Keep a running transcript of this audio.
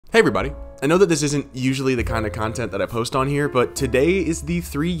everybody, I know that this isn't usually the kind of content that I post on here, but today is the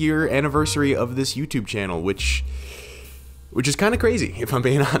 3-year anniversary of this YouTube channel, which is kind of crazy, if I'm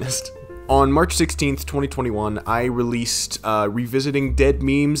being honest. On March 16th, 2021, I released Revisiting Dead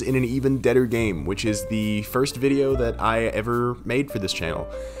Memes in an Even Deader Game, which is the first video that I ever made for this channel,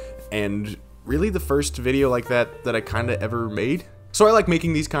 and really the first video like that I kind of ever made. So I like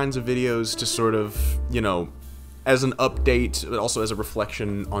making these kinds of videos to sort of, you know, as an update, but also as a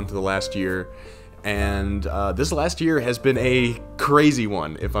reflection onto the last year. And this last year has been a crazy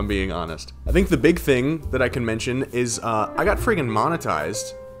one, if I'm being honest. I think the big thing that I can mention is I got friggin'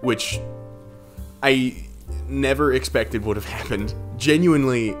 monetized, which I never expected would have happened.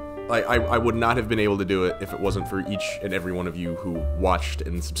 Genuinely, like, I would not have been able to do it if it wasn't for each and every one of you who watched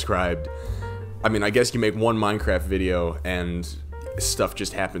and subscribed. I mean, I guess you make one Minecraft video and stuff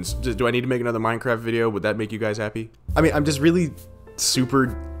just happens. Do I need to make another Minecraft video? Would that make you guys happy? I mean, I'm just really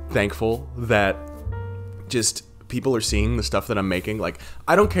super thankful that just people are seeing the stuff that I'm making. Like,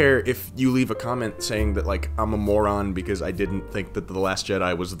 I don't care if you leave a comment saying that, like, I'm a moron because I didn't think that The Last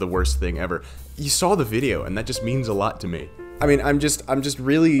Jedi was the worst thing ever. You saw the video, and that just means a lot to me. I mean, I'm just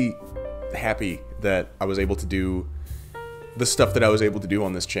really happy that I was able to do the stuff that I was able to do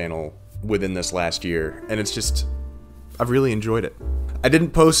on this channel within this last year, and it's just, I've really enjoyed it. I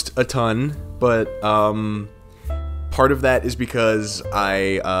didn't post a ton, but part of that is because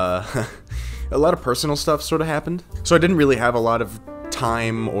a lot of personal stuff sort of happened. So I didn't really have a lot of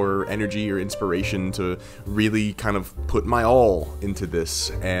time or energy or inspiration to really kind of put my all into this,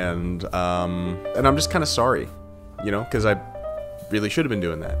 and I'm just kind of sorry, you know, because I really should have been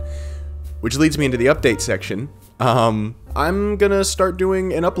doing that. Which leads me into the update section. I'm gonna start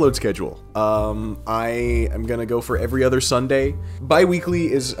doing an upload schedule. I am gonna go for every other Sunday.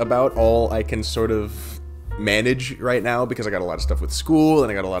 Bi-weekly is about all I can sort of manage right now because I got a lot of stuff with school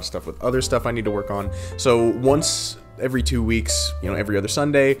and I got a lot of stuff with other stuff I need to work on. So once every 2 weeks, you know, every other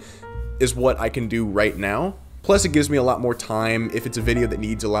Sunday is what I can do right now. Plus, it gives me a lot more time. If it's a video that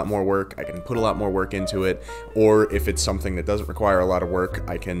needs a lot more work, I can put a lot more work into it. Or if it's something that doesn't require a lot of work,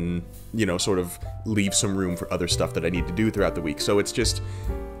 I can, you know, sort of leave some room for other stuff that I need to do throughout the week. So it's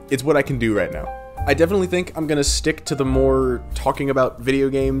what I can do right now. I definitely think I'm gonna stick to the more talking about video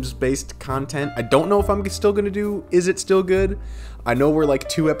games based content. I don't know if I'm still gonna do Is It Still Good? I know we're like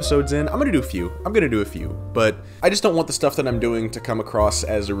 2 episodes in. I'm gonna do a few, but I just don't want the stuff that I'm doing to come across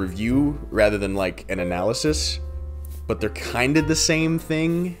as a review rather than like an analysis, but they're kind of the same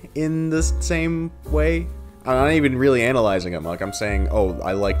thing in the same way. I'm not even really analyzing them. Like, I'm saying, oh,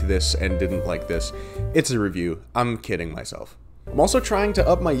 I liked this and didn't like this. It's a review. I'm kidding myself. I'm also trying to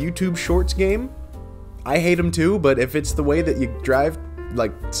up my YouTube Shorts game. I hate them too, but if it's the way that you drive,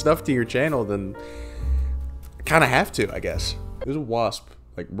 like, stuff to your channel, then I kind of have to, I guess. There's a wasp,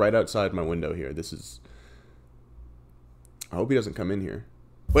 like, right outside my window here. I hope he doesn't come in here.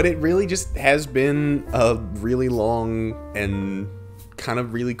 But it really just has been a really long and kind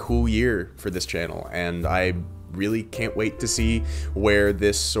of really cool year for this channel, and I really can't wait to see where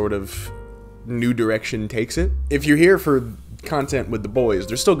this sort of new direction takes it. If you're here for content with the boys,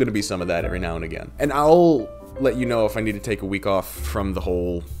 there's still going to be some of that every now and again. And I'll let you know if I need to take a week off from the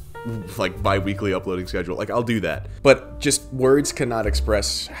whole, like, bi-weekly uploading schedule. Like, I'll do that. But just words cannot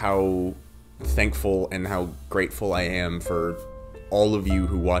express how thankful and how grateful I am for all of you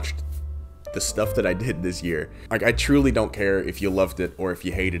who watched the stuff that I did this year. Like, I truly don't care if you loved it or if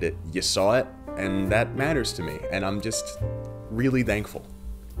you hated it. You saw it, and that matters to me. And I'm just really thankful.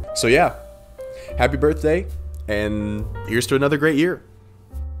 So yeah, happy birthday. And here's to another great year.